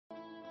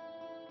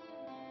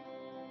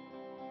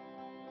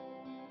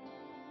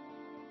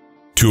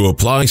To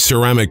apply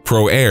Ceramic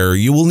Pro Air,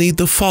 you will need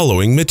the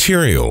following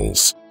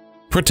materials: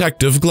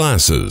 protective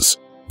glasses,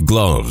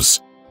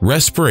 gloves,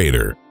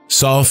 respirator,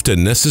 soft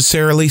and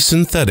necessarily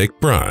synthetic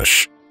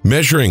brush,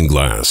 measuring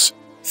glass,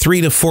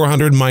 300 to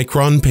 400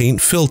 micron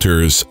paint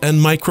filters, and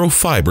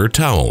microfiber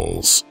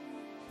towels.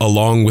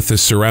 Along with the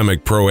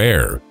Ceramic Pro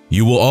Air,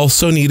 you will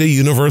also need a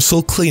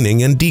universal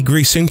cleaning and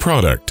degreasing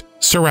product,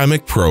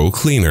 Ceramic Pro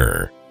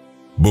Cleaner.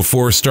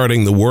 Before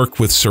starting the work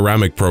with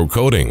Ceramic Pro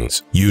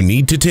coatings, you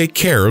need to take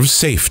care of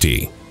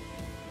safety.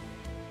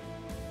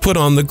 Put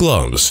on the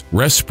gloves,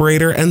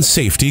 respirator, and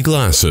safety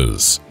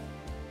glasses.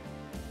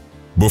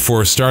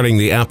 Before starting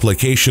the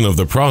application of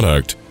the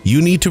product,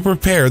 you need to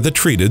prepare the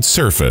treated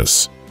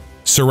surface.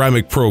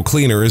 Ceramic Pro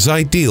Cleaner is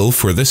ideal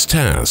for this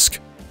task.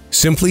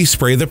 Simply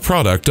spray the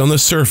product on the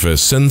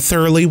surface and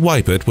thoroughly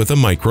wipe it with a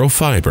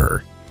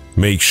microfiber.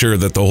 Make sure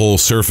that the whole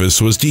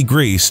surface was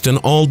degreased and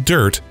all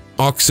dirt,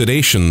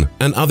 oxidation,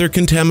 and other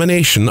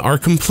contamination are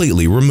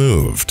completely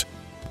removed.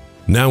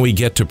 Now we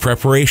get to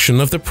preparation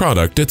of the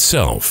product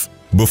itself.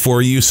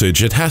 Before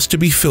usage, it has to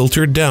be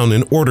filtered down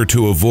in order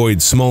to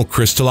avoid small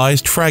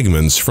crystallized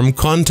fragments from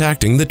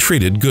contacting the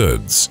treated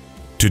goods.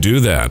 To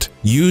do that,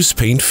 use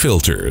paint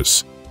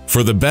filters.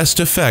 For the best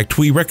effect,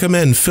 we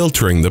recommend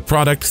filtering the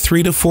product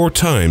 3 to 4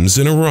 times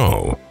in a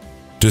row.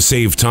 To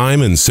save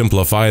time and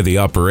simplify the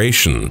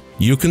operation,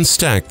 you can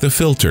stack the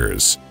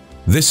filters.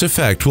 This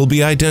effect will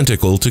be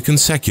identical to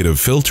consecutive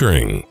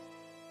filtering.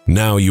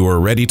 Now you are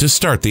ready to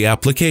start the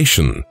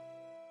application.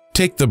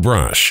 Take the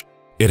brush.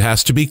 It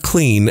has to be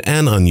clean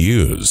and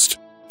unused.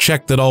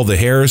 Check that all the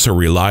hairs are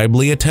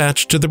reliably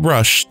attached to the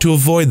brush to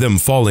avoid them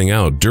falling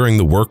out during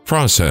the work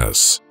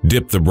process.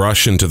 Dip the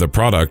brush into the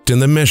product in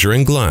the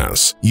measuring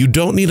glass. You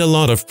don't need a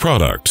lot of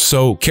product,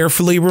 so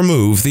carefully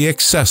remove the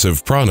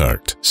excessive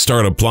product.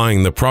 Start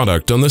applying the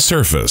product on the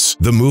surface.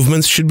 The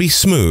movements should be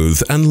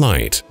smooth and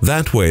light.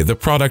 That way, the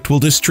product will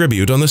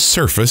distribute on the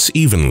surface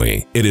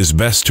evenly. It is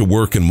best to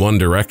work in one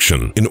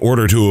direction. In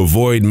order to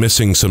avoid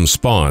missing some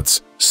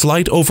spots,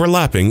 slight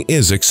overlapping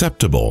is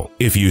acceptable.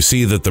 If you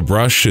see that the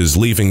brush is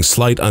leaving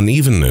slight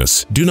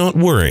unevenness, do not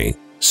worry.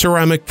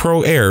 Ceramic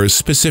Pro Air is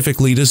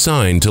specifically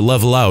designed to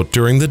level out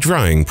during the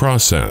drying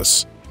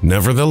process.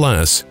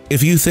 Nevertheless,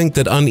 if you think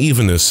that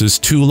unevenness is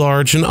too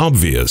large and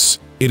obvious,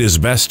 it is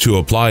best to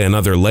apply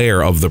another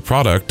layer of the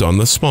product on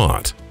the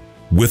spot.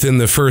 Within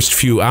the first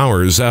few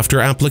hours after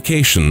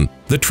application,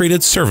 the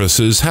treated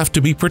surfaces have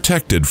to be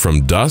protected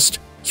from dust,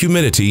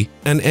 humidity,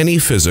 and any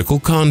physical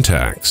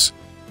contacts.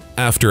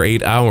 After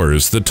 8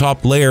 hours, the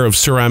top layer of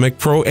Ceramic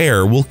Pro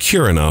Air will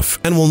cure enough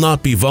and will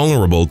not be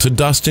vulnerable to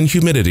dust and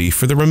humidity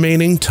for the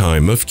remaining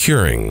time of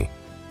curing.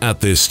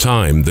 At this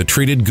time, the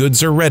treated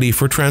goods are ready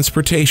for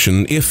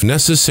transportation if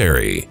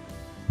necessary.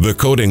 The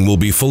coating will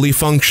be fully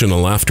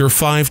functional after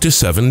 5 to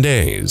 7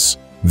 days.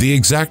 The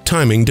exact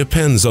timing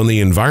depends on the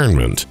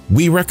environment.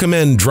 We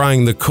recommend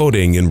drying the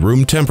coating in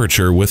room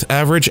temperature with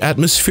average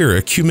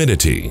atmospheric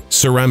humidity.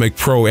 Ceramic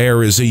Pro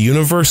Air is a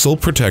universal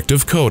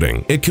protective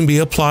coating. It can be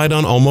applied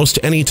on almost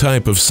any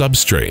type of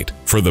substrate.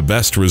 For the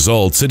best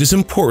results, it is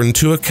important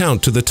to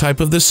account to the type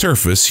of the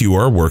surface you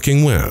are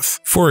working with.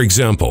 For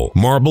example,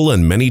 marble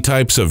and many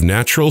types of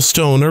natural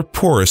stone are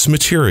porous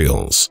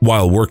materials.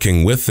 While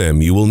working with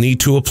them, you will need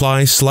to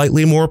apply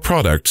slightly more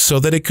product so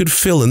that it could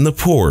fill in the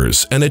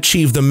pores and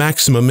achieve the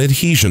maximum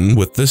adhesion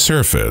with the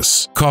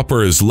surface.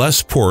 Copper is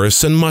less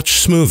porous and much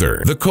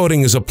smoother. The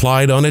coating is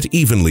applied on it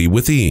evenly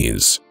with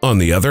ease. On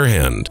the other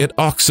hand, it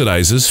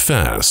oxidizes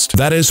fast.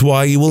 That is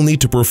why you will need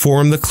to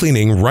perform the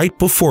cleaning right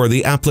before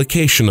the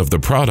application of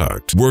the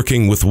product.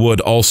 Working with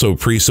wood also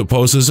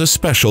presupposes a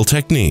special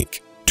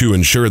technique. To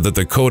ensure that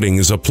the coating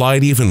is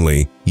applied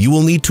evenly, you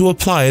will need to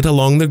apply it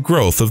along the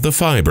growth of the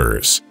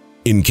fibers.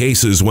 In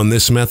cases when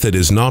this method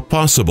is not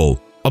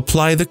possible,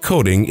 apply the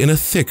coating in a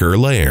thicker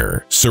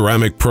layer.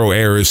 Ceramic Pro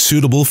Air is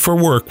suitable for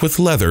work with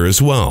leather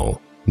as well.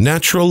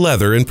 Natural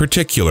leather in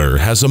particular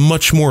has a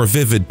much more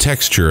vivid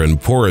texture and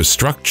porous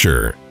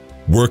structure.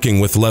 Working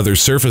with leather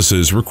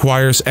surfaces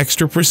requires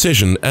extra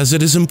precision as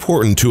it is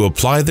important to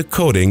apply the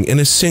coating in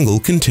a single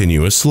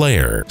continuous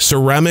layer.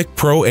 Ceramic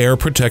Pro Air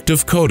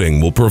protective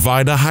coating will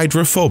provide a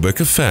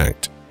hydrophobic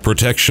effect,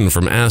 protection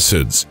from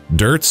acids,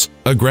 dirts,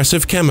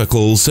 aggressive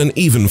chemicals, and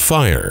even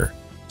fire.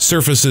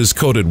 Surfaces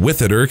coated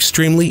with it are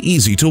extremely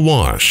easy to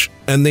wash,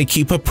 and they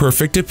keep a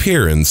perfect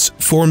appearance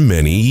for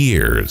many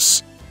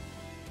years.